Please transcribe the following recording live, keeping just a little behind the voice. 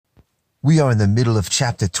We are in the middle of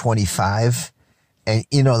chapter 25, and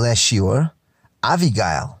in our last shiur,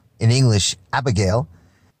 Avigail, in English, Abigail,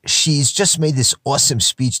 she's just made this awesome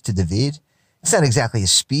speech to David. It's not exactly a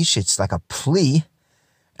speech, it's like a plea,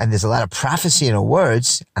 and there's a lot of prophecy in her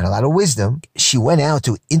words and a lot of wisdom. She went out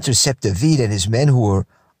to intercept David and his men who were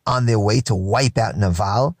on their way to wipe out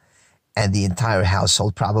Naval and the entire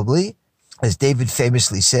household probably. As David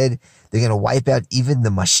famously said, they're going to wipe out even the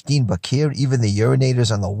mashtin bakir, even the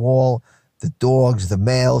urinators on the wall, the dogs, the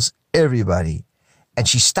males, everybody. And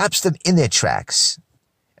she stops them in their tracks.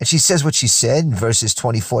 And she says what she said in verses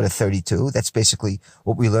 24 to 32. That's basically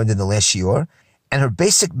what we learned in the last shiur. And her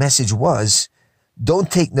basic message was,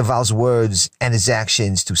 don't take Naval's words and his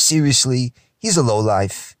actions too seriously. He's a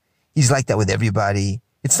lowlife. He's like that with everybody.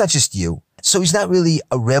 It's not just you. So he's not really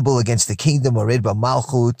a rebel against the kingdom or Red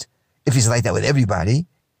Malchut if he's like that with everybody.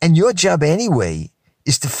 And your job anyway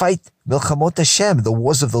is to fight Milchamot Hashem, the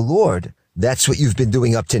wars of the Lord. That's what you've been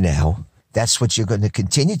doing up to now. That's what you're going to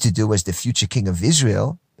continue to do as the future king of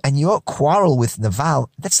Israel. And your quarrel with Naval,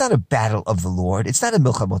 that's not a battle of the Lord. It's not a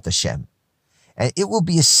Milchamot Hashem. And it will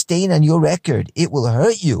be a stain on your record. It will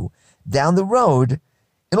hurt you down the road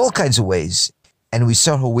in all kinds of ways. And we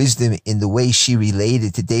saw her wisdom in the way she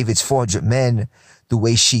related to David's 400 men, the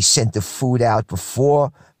way she sent the food out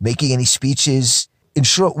before making any speeches. In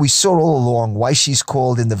short, we saw all along why she's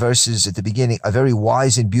called in the verses at the beginning a very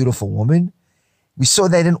wise and beautiful woman. We saw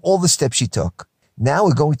that in all the steps she took. Now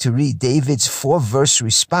we're going to read David's 4-verse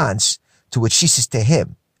response to what she says to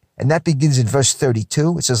him. And that begins in verse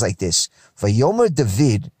 32. It says like this, Vayomer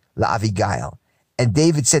David la Avigail. And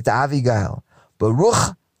David said to Avigail,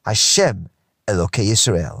 Baruch Hashem Elokei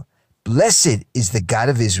Yisrael. Blessed is the God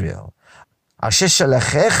of Israel. Asher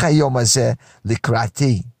shalachecha yom hazeh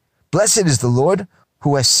likrati. Blessed is the Lord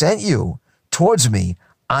who has sent you towards me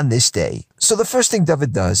on this day. So the first thing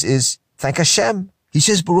David does is thank Hashem. He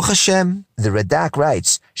says, Baruch Hashem. The Radak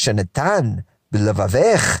writes, Shanatan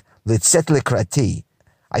b'levavech litzet likrati.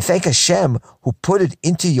 I thank Hashem who put it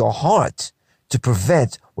into your heart to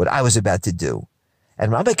prevent what I was about to do.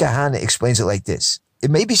 And Rabbi Kahana explains it like this. It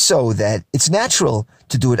may be so that it's natural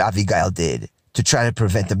to do what Avigail did, to try to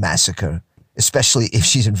prevent a massacre, especially if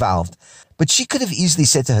she's involved. But she could have easily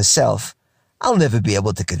said to herself, I'll never be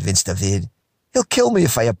able to convince David. He'll kill me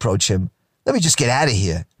if I approach him. Let me just get out of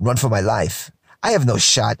here and run for my life. I have no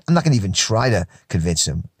shot. I'm not going to even try to convince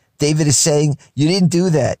him. David is saying, you didn't do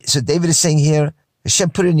that. So David is saying here,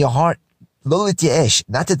 Hashem put it in your heart, lo l'tye'esh,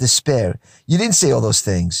 not to despair. You didn't say all those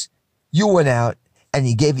things. You went out and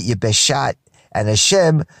you gave it your best shot. And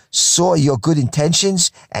Hashem saw your good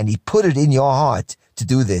intentions and he put it in your heart to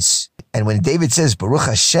do this. And when David says, Baruch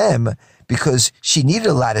Hashem, because she needed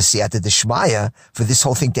a lot of siyata d'shmaya for this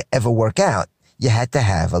whole thing to ever work out, you had to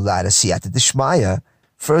have a lot of siyata d'shmaya.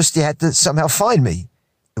 First, you had to somehow find me.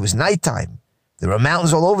 It was nighttime. There were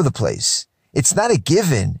mountains all over the place. It's not a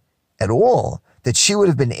given at all that she would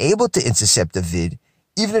have been able to intercept David,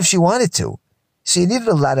 even if she wanted to. So you needed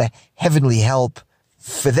a lot of heavenly help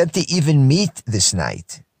for them to even meet this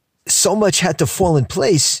night. So much had to fall in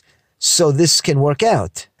place so this can work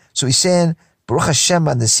out. So he's saying, Baruch Hashem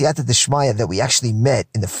on the siyata d'shmaya that we actually met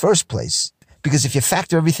in the first place. Because if you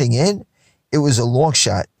factor everything in, it was a long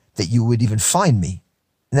shot that you would even find me.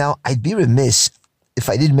 Now, I'd be remiss if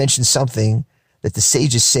I didn't mention something that the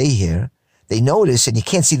sages say here. They notice, and you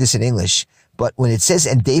can't see this in English, but when it says,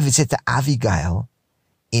 and David said to Avigail,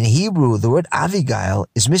 in Hebrew, the word Avigail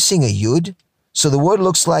is missing a yud. So the word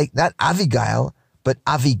looks like not Avigail, but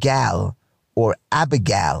Avigal or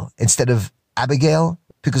Abigail instead of Abigail,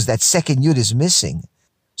 because that second yud is missing.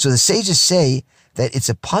 So the sages say that it's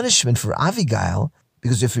a punishment for Avigail,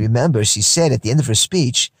 because if you remember, she said at the end of her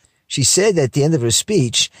speech,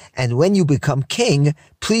 and when you become king,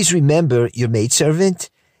 please remember your maidservant.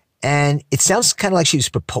 And it sounds kind of like she was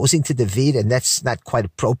proposing to David, and that's not quite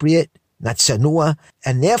appropriate, not sanua.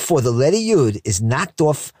 And therefore, the letter yud is knocked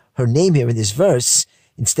off her name here in this verse.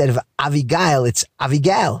 Instead of Avigail, it's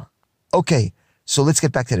Avigail. Okay, so let's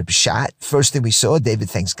get back to the Pshat. First thing we saw, David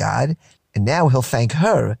thanks God, and now he'll thank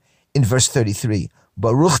her in verse 33.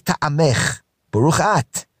 Baruch ta'amech, Baruch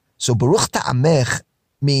at. So Baruch ta'amech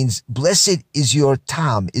means blessed is your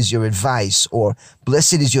tam, is your advice, or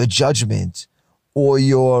blessed is your judgment, or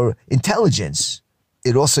your intelligence.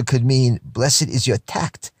 It also could mean blessed is your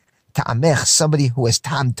tact. Ta'amech, somebody who has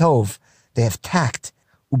tam tov, they have tact.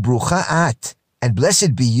 Ubrucha at, and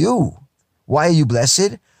blessed be you. Why are you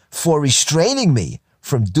blessed? For restraining me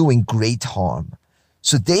from doing great harm.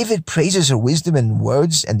 So David praises her wisdom and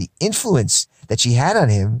words and the influence that she had on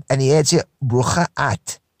him, and he adds here, Brucha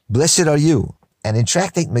at, blessed are you. And in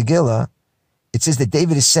Tractate Megillah, It says that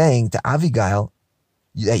David is saying to Avigail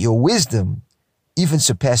that your wisdom even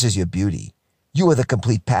surpasses your beauty. You are the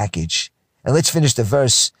complete package. And let's finish the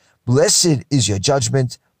verse. Blessed is your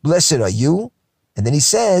judgment. Blessed are you. And then he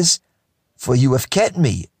says, for you have kept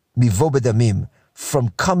me, mivobedamim, from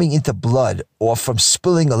coming into blood or from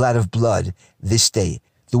spilling a lot of blood this day.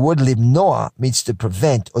 The word limnoa means to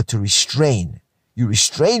prevent or to restrain. You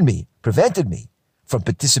restrained me, prevented me from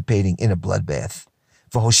participating in a bloodbath.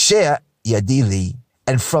 V'hoshea yadili,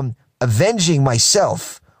 and from avenging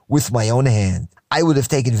myself with my own hand. I would have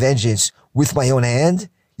taken vengeance with my own hand.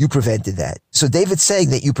 You prevented that. So David's saying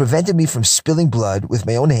that you prevented me from spilling blood with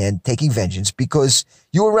my own hand, taking vengeance, because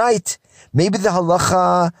you were right. Maybe the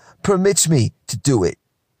halacha permits me to do it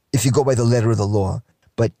if you go by the letter of the law,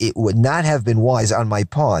 but it would not have been wise on my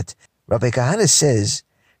part. Rabbi Kahana says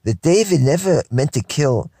that David never meant to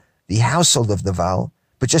kill the household of Naval,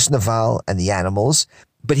 but just Naval and the animals.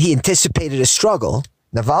 But he anticipated a struggle.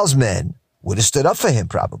 Naval's men would have stood up for him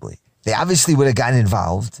probably. They obviously would have gotten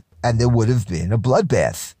involved and there would have been a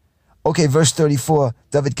bloodbath. Okay, verse 34,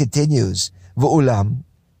 David continues, V'ulam,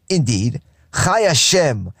 indeed, Chai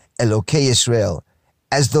Hashem Elokei Yisrael,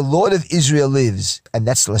 as the Lord of Israel lives, and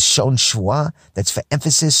that's Lashon Shua, that's for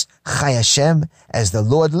emphasis, Chai Hashem, as the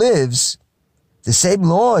Lord lives, the same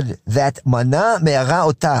Lord that Mana Me'ara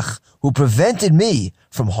Otach, who prevented me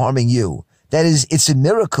from harming you. That is, it's a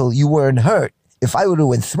miracle you weren't hurt. If I would have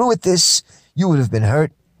went through with this, you would have been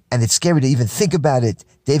hurt, and it's scary to even think about it.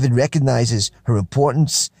 David recognizes her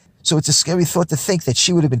importance, so it's a scary thought to think that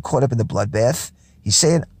she would have been caught up in the bloodbath. He's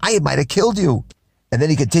saying, I might have killed you. And then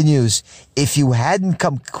he continues, if you hadn't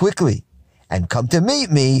come quickly and come to meet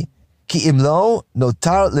me, ki imlo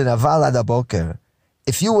notar lenaval ad haboker.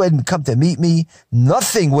 If you hadn't come to meet me,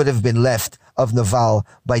 nothing would have been left of Naval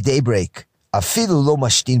by daybreak. Afilu lo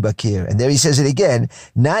mashtin bakir. And there he says it again,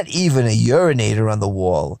 not even a urinator on the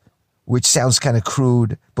wall, which sounds kind of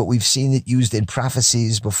crude, but we've seen it used in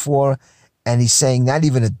prophecies before. And he's saying not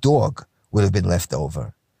even a dog would have been left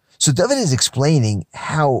over. So David is explaining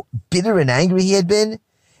how bitter and angry he had been,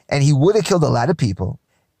 and he would have killed a lot of people.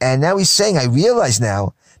 And now he's saying, I realize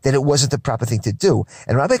now that it wasn't the proper thing to do.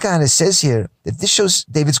 And Rabbi Kahana says here that this shows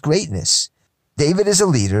David's greatness. David is a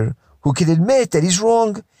leader who can admit that he's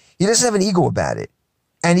wrong. He doesn't have an ego about it.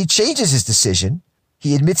 And he changes his decision.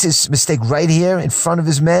 He admits his mistake right here in front of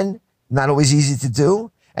his men. Not always easy to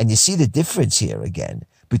do. And you see the difference here again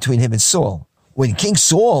between him and Saul. When King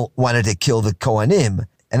Saul wanted to kill the Kohanim,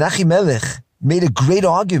 and Achimelech made a great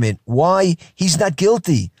argument why he's not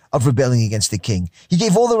guilty of rebelling against the king. He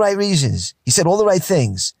gave all the right reasons. He said all the right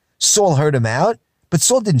things. Saul heard him out, but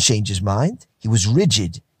Saul didn't change his mind. He was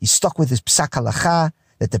rigid. He stuck with his psak halacha,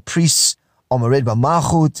 that the priests, omered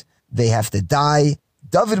b'malchut, they have to die.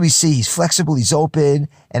 David, we see, he's flexible, he's open,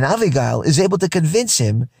 and Avigail is able to convince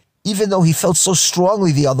him, even though he felt so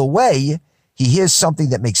strongly the other way, he hears something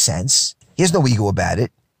that makes sense. He has no ego about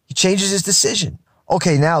it. He changes his decision.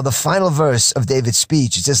 Okay, now the final verse of David's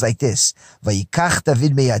speech, it says like this, Vayikach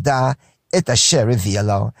David meyada et asher hevia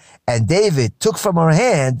lo. And David took from her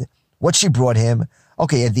hand what she brought him.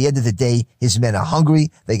 Okay, at the end of the day, his men are hungry,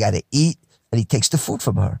 they got to eat, and he takes the food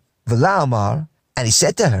from her. V'la amar, and he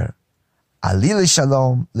said to her, Ali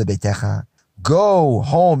shalom lebetecha, go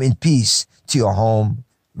home in peace to your home.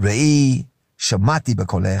 Re'i shamati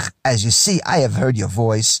b'kolech. As you see, I have heard your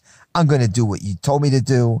voice. I'm going to do what you told me to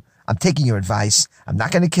do. I'm taking your advice. I'm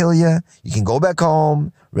not going to kill you. You can go back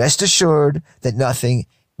home. Rest assured that nothing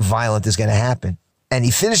violent is going to happen. And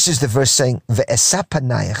he finishes the verse saying, Ve'esa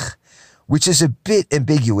panayach, which is a bit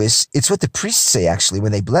ambiguous. It's what the priests say, actually,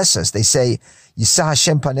 when they bless us. They say, Yisa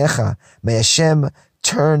Hashem panecha, may Hashem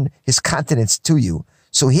turn his countenance to you.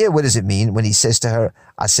 So here, what does it mean when he says to her,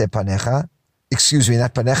 Aseh panecha? Excuse me,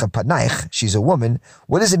 not panecha, panaich. She's a woman.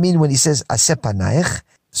 What does it mean when he says, Aseh panaich?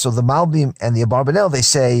 So the Malbim and the Abarbanel, they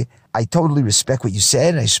say, I totally respect what you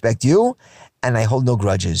said, I respect you, and I hold no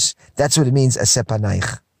grudges. That's what it means, Aseh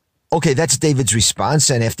panaich. Okay, that's David's response,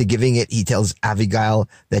 and after giving it, he tells Avigail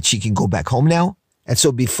that she can go back home now. And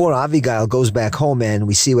so before Avigail goes back home and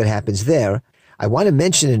we see what happens there, I want to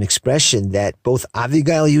mention an expression that both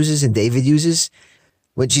Avigail uses and David uses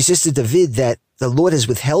when she says to David that the Lord has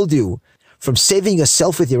withheld you from saving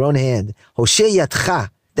yourself with your own hand. Hosheh yadcha.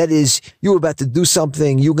 That is, you were about to do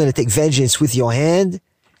something, you're going to take vengeance with your hand.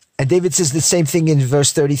 And David says the same thing in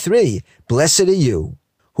verse 33. Blessed are you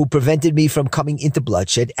who prevented me from coming into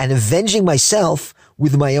bloodshed and avenging myself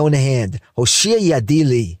with my own hand. Hoshea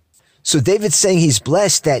yadili. So David's saying he's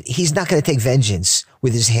blessed that he's not going to take vengeance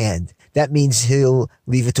with his hand. That means he'll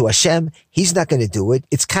leave it to Hashem. He's not going to do it.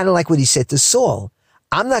 It's kind of like what he said to Saul.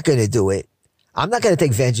 I'm not going to do it. I'm not going to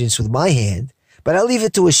take vengeance with my hand. But I'll leave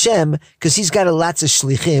it to Hashem because he's got a lots of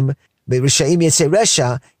shlichim.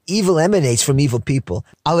 Evil emanates from evil people.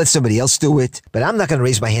 I'll let somebody else do it, but I'm not going to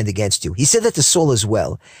raise my hand against you. He said that to Saul as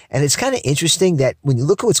well. And it's kind of interesting that when you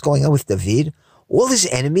look at what's going on with David, all his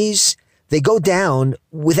enemies, they go down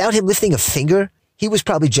without him lifting a finger. He was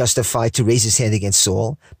probably justified to raise his hand against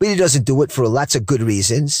Saul, but he doesn't do it for lots of good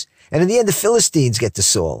reasons. And in the end, the Philistines get to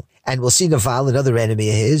Saul. And we'll see Naval, another enemy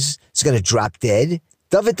of his, is going to drop dead.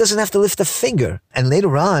 David doesn't have to lift a finger. And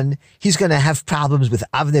later on, he's going to have problems with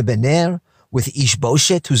Avner ben Ner, with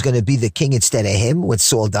Ishbosheth, who's going to be the king instead of him when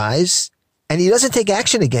Saul dies. And he doesn't take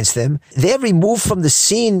action against them. They're removed from the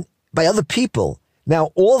scene by other people.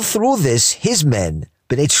 Now, all through this, his men,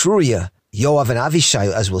 Bnei Truria, Yoav and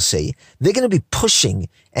Avishai, as we'll see, they're going to be pushing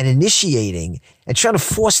and initiating and trying to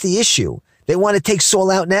force the issue. They want to take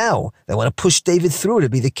Saul out now. They want to push David through to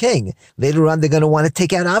be the king. Later on, they're going to want to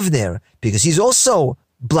take out Avner because he's also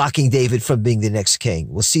blocking David from being the next king.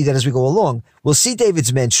 We'll see that as we go along. We'll see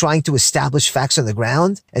David's men trying to establish facts on the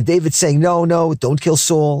ground, and David saying, no, don't kill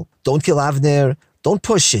Saul, don't kill Avner, don't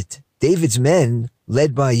push it. David's men,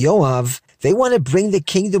 led by Yoav, they want to bring the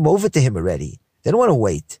kingdom over to him already. They don't want to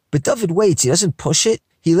wait. But David waits. He doesn't push it.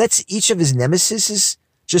 He lets each of his nemesis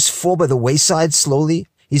just fall by the wayside slowly.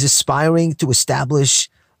 He's aspiring to establish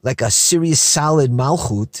like a serious, solid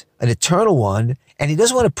malchut, an eternal one, and he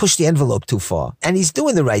doesn't want to push the envelope too far. And he's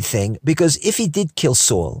doing the right thing because if he did kill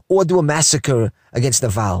Saul or do a massacre against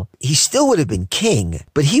Naval, he still would have been king,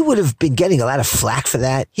 but he would have been getting a lot of flack for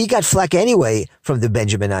that. He got flack anyway from the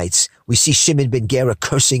Benjaminites. We see Shimon ben Gera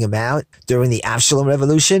cursing him out during the Absalom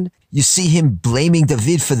revolution. You see him blaming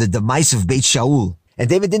David for the demise of Beit Shaul. And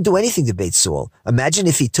David didn't do anything to bait Saul. Imagine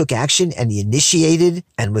if he took action and he initiated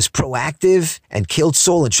and was proactive and killed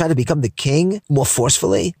Saul and tried to become the king more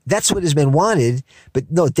forcefully. That's what his men wanted. But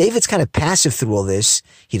no, David's kind of passive through all this.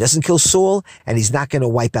 He doesn't kill Saul and he's not going to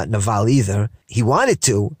wipe out Naval either. He wanted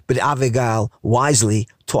to, but Avigail wisely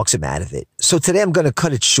talks him out of it. So today I'm going to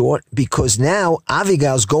cut it short because now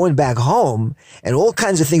Avigail's going back home and all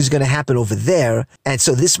kinds of things are going to happen over there. And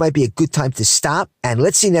so this might be a good time to stop. And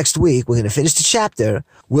let's see next week. We're going to finish the chapter.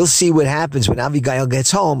 We'll see what happens when Avigail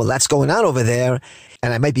gets home. A lot's going on over there.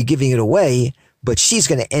 And I might be giving it away, but she's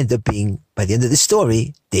going to end up being, by the end of the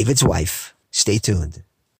story, David's wife. Stay tuned.